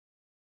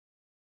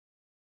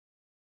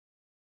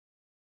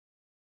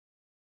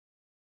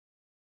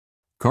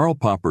Karl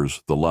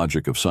Popper's The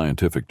Logic of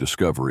Scientific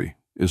Discovery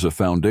is a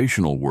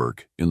foundational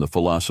work in the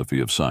philosophy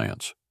of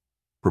science,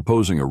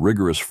 proposing a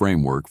rigorous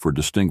framework for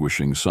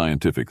distinguishing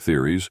scientific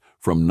theories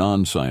from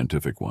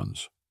non-scientific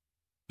ones.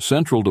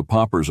 Central to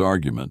Popper's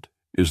argument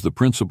is the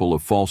principle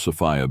of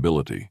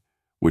falsifiability,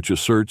 which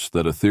asserts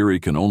that a theory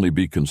can only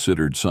be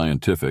considered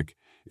scientific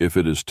if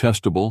it is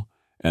testable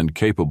and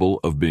capable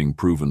of being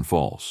proven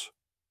false.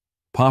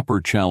 Popper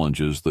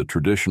challenges the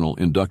traditional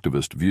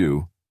inductivist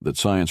view that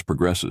science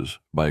progresses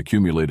by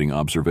accumulating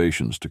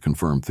observations to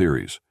confirm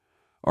theories,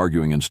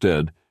 arguing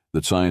instead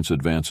that science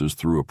advances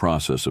through a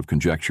process of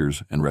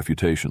conjectures and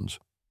refutations.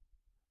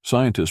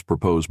 Scientists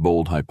propose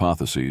bold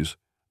hypotheses,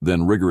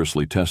 then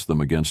rigorously test them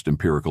against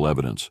empirical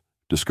evidence,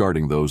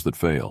 discarding those that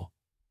fail.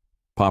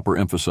 Popper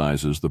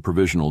emphasizes the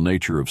provisional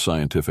nature of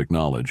scientific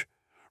knowledge,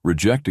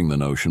 rejecting the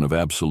notion of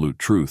absolute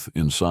truth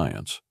in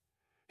science.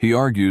 He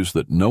argues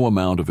that no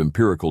amount of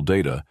empirical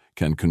data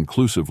can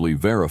conclusively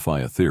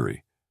verify a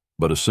theory,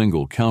 but a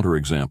single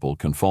counterexample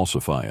can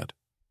falsify it.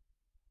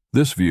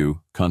 This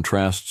view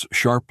contrasts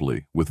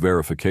sharply with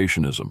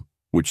verificationism,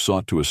 which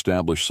sought to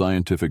establish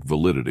scientific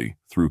validity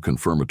through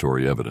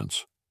confirmatory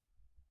evidence.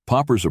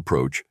 Popper's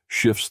approach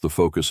shifts the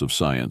focus of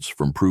science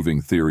from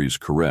proving theories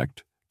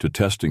correct to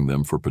testing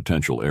them for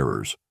potential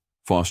errors,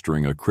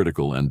 fostering a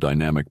critical and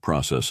dynamic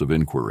process of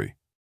inquiry.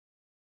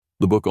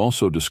 The book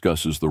also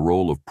discusses the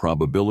role of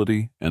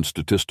probability and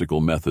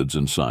statistical methods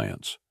in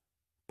science.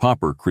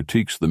 Popper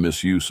critiques the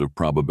misuse of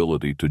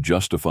probability to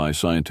justify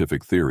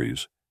scientific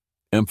theories,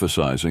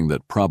 emphasizing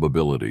that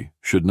probability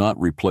should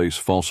not replace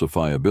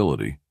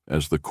falsifiability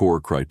as the core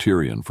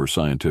criterion for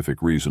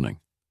scientific reasoning.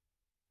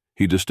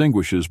 He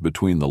distinguishes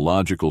between the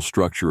logical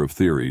structure of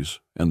theories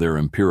and their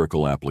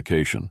empirical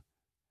application,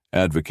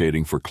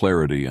 advocating for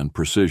clarity and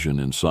precision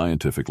in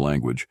scientific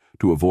language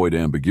to avoid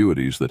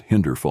ambiguities that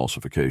hinder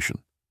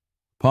falsification.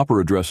 Popper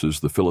addresses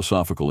the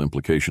philosophical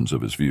implications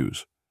of his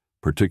views,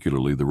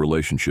 particularly the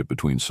relationship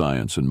between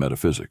science and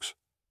metaphysics.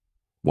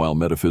 While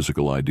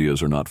metaphysical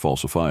ideas are not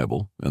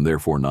falsifiable and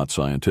therefore not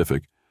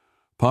scientific,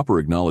 Popper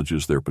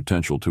acknowledges their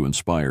potential to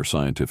inspire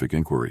scientific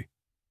inquiry.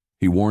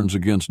 He warns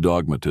against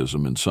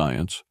dogmatism in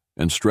science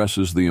and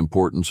stresses the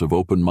importance of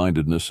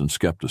open-mindedness and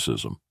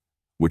skepticism,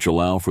 which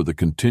allow for the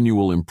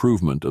continual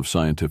improvement of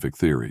scientific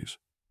theories.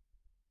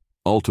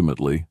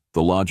 Ultimately,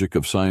 the logic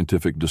of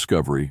scientific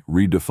discovery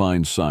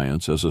redefines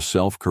science as a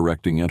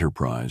self-correcting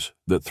enterprise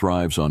that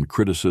thrives on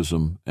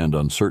criticism and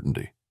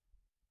uncertainty.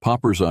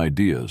 Popper's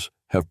ideas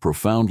have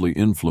profoundly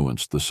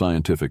influenced the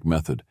scientific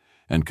method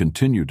and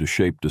continue to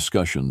shape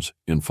discussions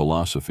in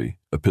philosophy,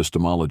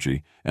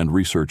 epistemology, and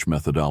research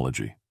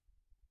methodology.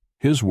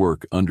 His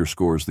work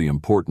underscores the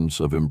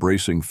importance of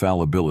embracing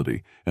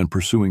fallibility and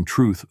pursuing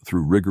truth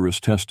through rigorous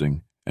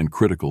testing and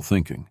critical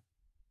thinking.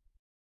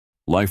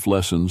 Life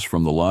lessons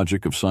from the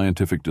logic of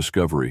scientific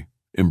discovery: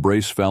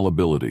 embrace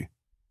fallibility.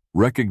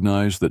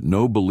 Recognize that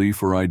no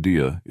belief or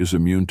idea is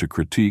immune to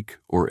critique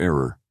or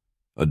error.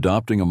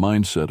 Adopting a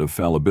mindset of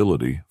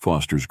fallibility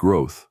fosters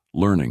growth,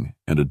 learning,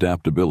 and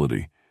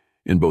adaptability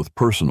in both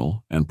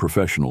personal and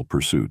professional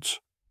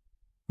pursuits.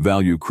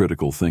 Value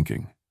critical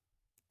thinking.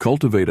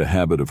 Cultivate a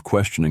habit of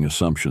questioning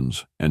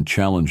assumptions and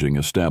challenging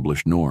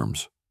established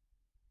norms.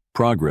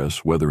 Progress,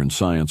 whether in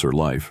science or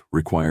life,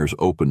 requires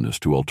openness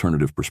to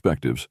alternative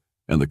perspectives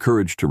and the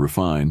courage to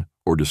refine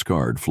or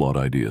discard flawed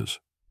ideas.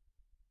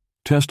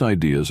 Test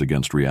ideas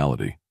against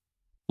reality.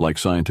 Like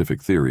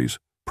scientific theories,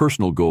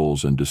 personal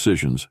goals and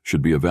decisions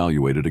should be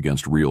evaluated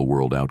against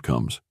real-world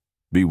outcomes.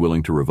 Be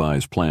willing to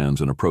revise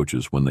plans and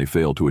approaches when they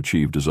fail to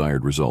achieve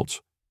desired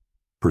results.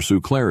 Pursue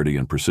clarity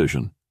and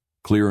precision.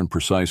 Clear and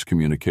precise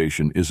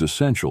communication is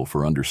essential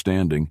for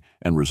understanding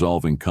and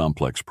resolving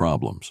complex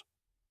problems.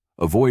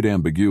 Avoid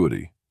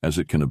ambiguity, as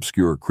it can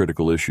obscure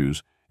critical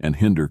issues and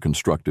hinder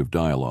constructive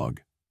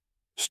dialogue.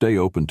 Stay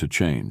open to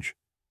change.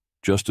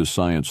 Just as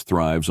science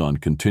thrives on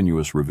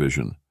continuous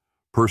revision,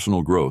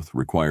 personal growth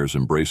requires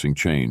embracing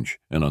change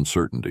and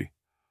uncertainty.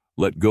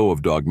 Let go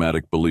of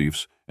dogmatic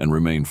beliefs and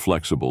remain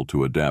flexible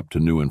to adapt to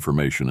new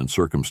information and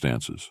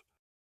circumstances.